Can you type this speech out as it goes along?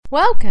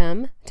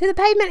Welcome to the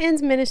Pavement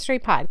Ends Ministry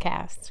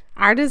podcast.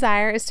 Our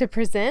desire is to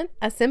present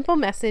a simple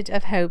message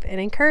of hope and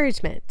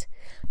encouragement.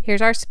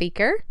 Here's our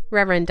speaker,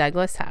 Reverend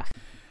Douglas Huff.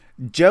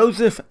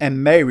 Joseph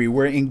and Mary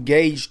were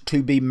engaged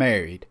to be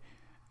married.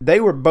 They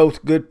were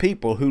both good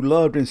people who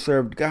loved and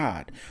served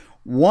God.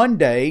 One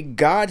day,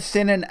 God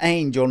sent an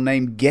angel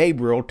named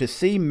Gabriel to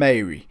see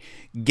Mary.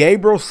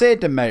 Gabriel said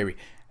to Mary,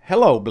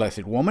 "Hello,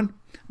 blessed woman,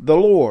 the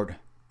Lord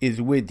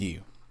is with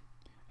you."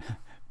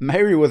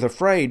 Mary was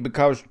afraid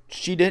because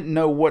she didn't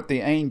know what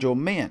the angel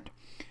meant.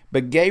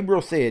 But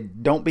Gabriel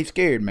said, "Don't be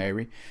scared,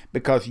 Mary,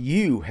 because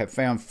you have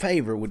found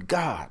favor with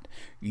God.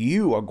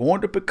 You are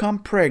going to become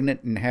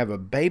pregnant and have a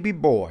baby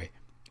boy,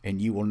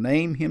 and you will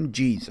name him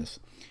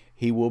Jesus.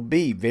 He will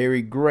be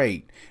very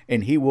great,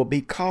 and he will be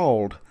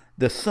called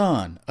the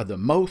Son of the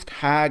Most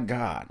High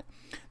God.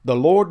 The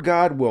Lord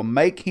God will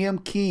make him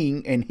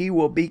king, and he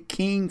will be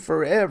king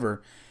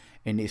forever,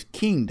 and his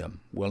kingdom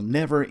will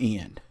never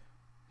end."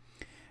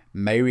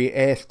 Mary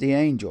asked the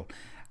angel,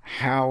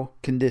 "How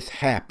can this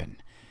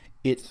happen?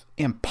 It's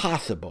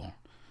impossible,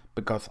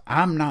 because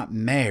I'm not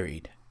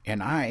married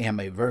and I am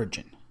a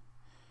virgin."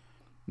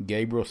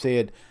 Gabriel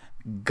said,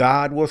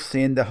 "God will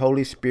send the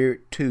Holy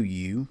Spirit to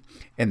you,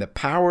 and the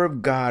power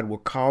of God will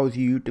cause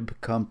you to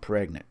become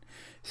pregnant.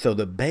 So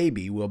the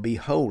baby will be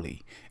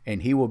holy,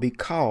 and he will be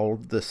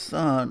called the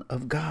Son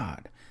of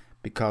God,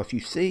 because you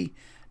see,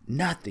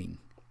 nothing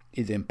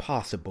is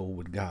impossible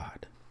with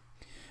God."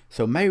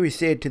 So Mary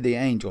said to the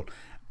angel,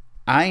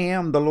 "I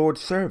am the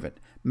Lord's servant.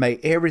 May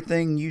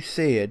everything you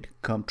said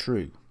come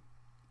true."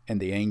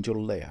 And the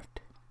angel left.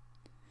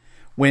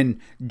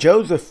 When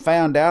Joseph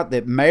found out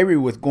that Mary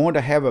was going to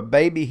have a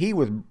baby, he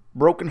was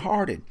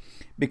brokenhearted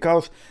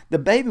because the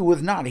baby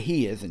was not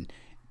his, and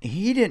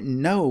he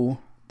didn't know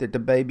that the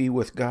baby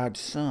was God's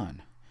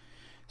son.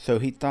 So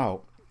he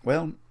thought,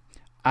 well,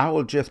 I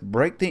will just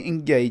break the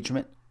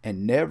engagement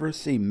and never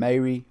see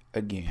Mary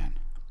again.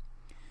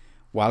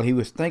 While he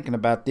was thinking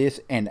about this,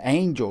 an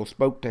angel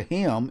spoke to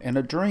him in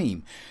a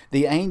dream.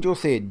 The angel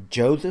said,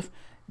 "Joseph,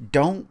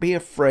 don't be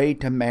afraid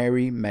to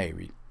marry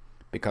Mary,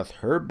 because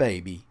her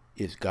baby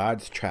is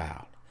God's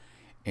child,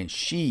 and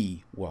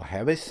she will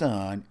have a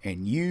son,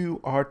 and you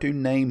are to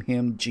name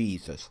him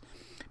Jesus,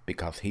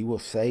 because he will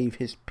save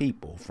his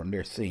people from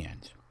their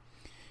sins."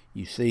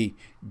 You see,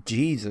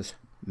 Jesus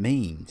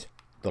means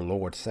the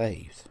Lord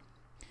saves.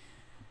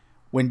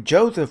 When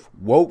Joseph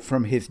woke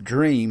from his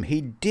dream,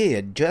 he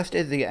did just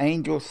as the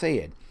angel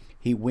said.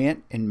 He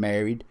went and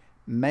married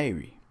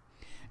Mary.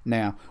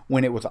 Now,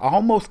 when it was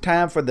almost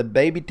time for the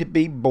baby to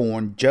be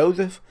born,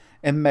 Joseph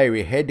and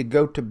Mary had to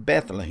go to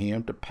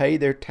Bethlehem to pay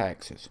their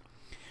taxes.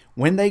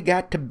 When they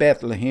got to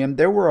Bethlehem,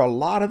 there were a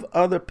lot of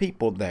other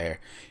people there,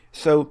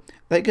 so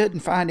they couldn't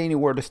find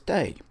anywhere to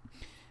stay.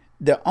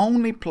 The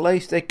only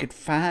place they could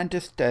find to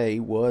stay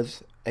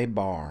was a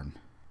barn.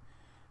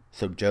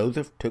 So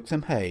Joseph took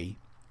some hay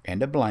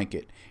and a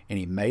blanket, and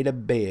he made a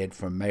bed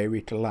for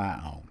Mary to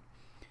lie on.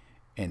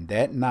 And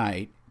that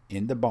night,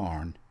 in the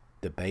barn,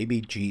 the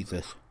baby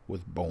Jesus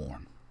was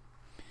born.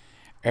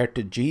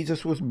 After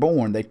Jesus was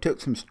born, they took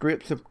some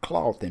strips of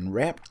cloth and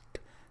wrapped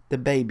the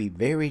baby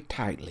very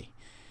tightly,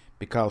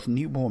 because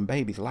newborn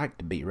babies like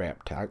to be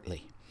wrapped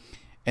tightly.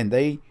 And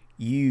they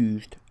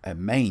used a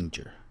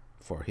manger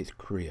for his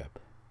crib.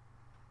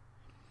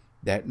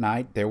 That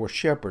night, there were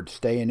shepherds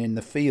staying in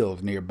the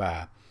fields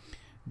nearby.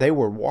 They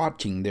were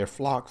watching their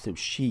flocks of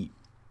sheep.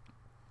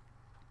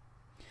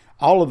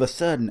 All of a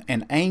sudden,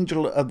 an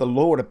angel of the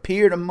Lord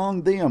appeared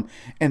among them,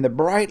 and the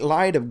bright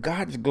light of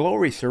God's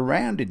glory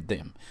surrounded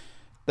them.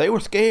 They were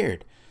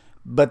scared,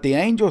 but the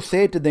angel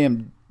said to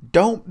them,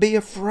 "Don't be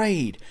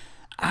afraid.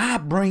 I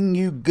bring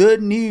you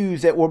good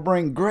news that will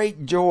bring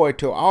great joy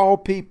to all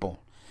people.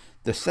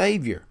 The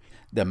Savior,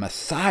 the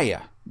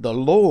Messiah, the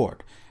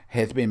Lord,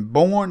 has been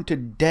born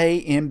today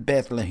in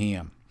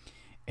Bethlehem.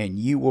 And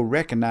you will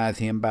recognize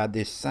him by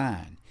this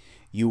sign.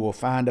 You will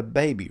find a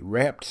baby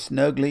wrapped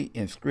snugly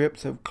in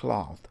strips of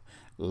cloth,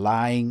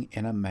 lying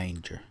in a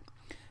manger."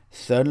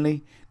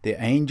 Suddenly, the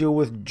angel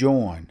was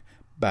joined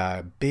by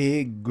a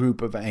big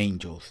group of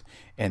angels,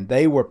 and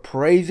they were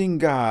praising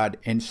God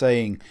and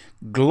saying,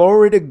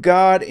 "Glory to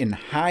God in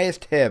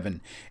highest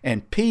heaven,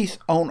 and peace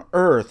on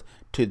earth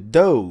to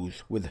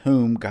those with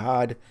whom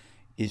God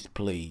is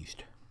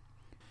pleased."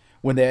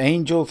 When the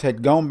angels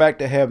had gone back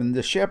to heaven,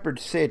 the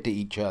shepherds said to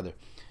each other,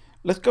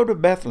 "Let's go to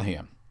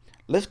Bethlehem.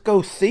 Let's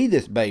go see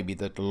this baby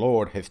that the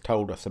Lord has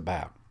told us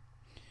about."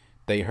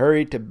 They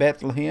hurried to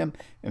Bethlehem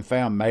and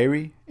found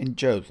Mary and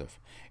Joseph,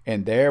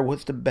 and there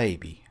was the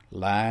baby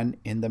lying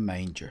in the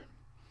manger.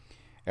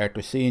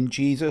 After seeing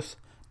Jesus,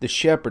 the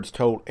shepherds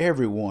told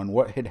everyone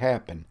what had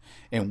happened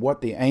and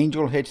what the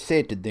angel had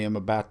said to them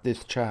about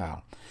this child.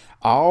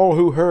 All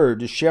who heard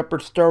the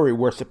shepherd's story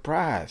were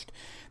surprised.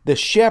 The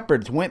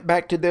shepherds went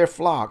back to their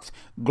flocks,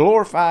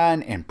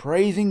 glorifying and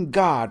praising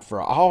God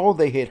for all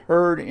they had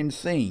heard and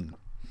seen.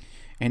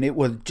 And it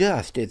was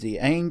just as the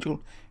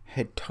angel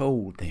had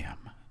told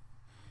them.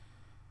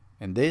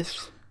 And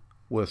this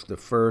was the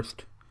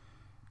first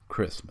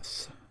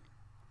Christmas.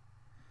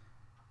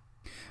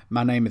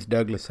 My name is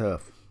Douglas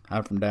Huff.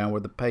 I'm from down where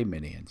the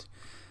pavement ends.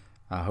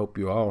 I hope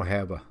you all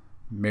have a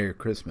Merry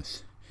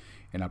Christmas,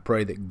 and I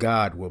pray that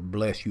God will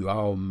bless you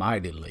all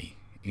mightily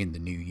in the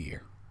new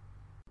year.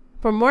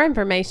 For more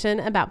information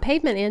about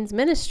Pavement Ends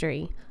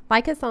Ministry,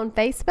 like us on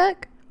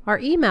Facebook or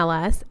email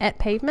us at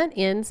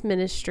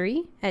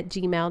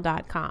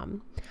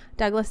pavementendsministry@gmail.com.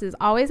 Douglas is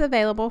always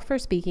available for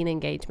speaking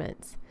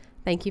engagements.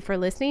 Thank you for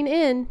listening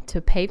in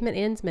to Pavement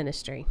Ends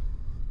Ministry.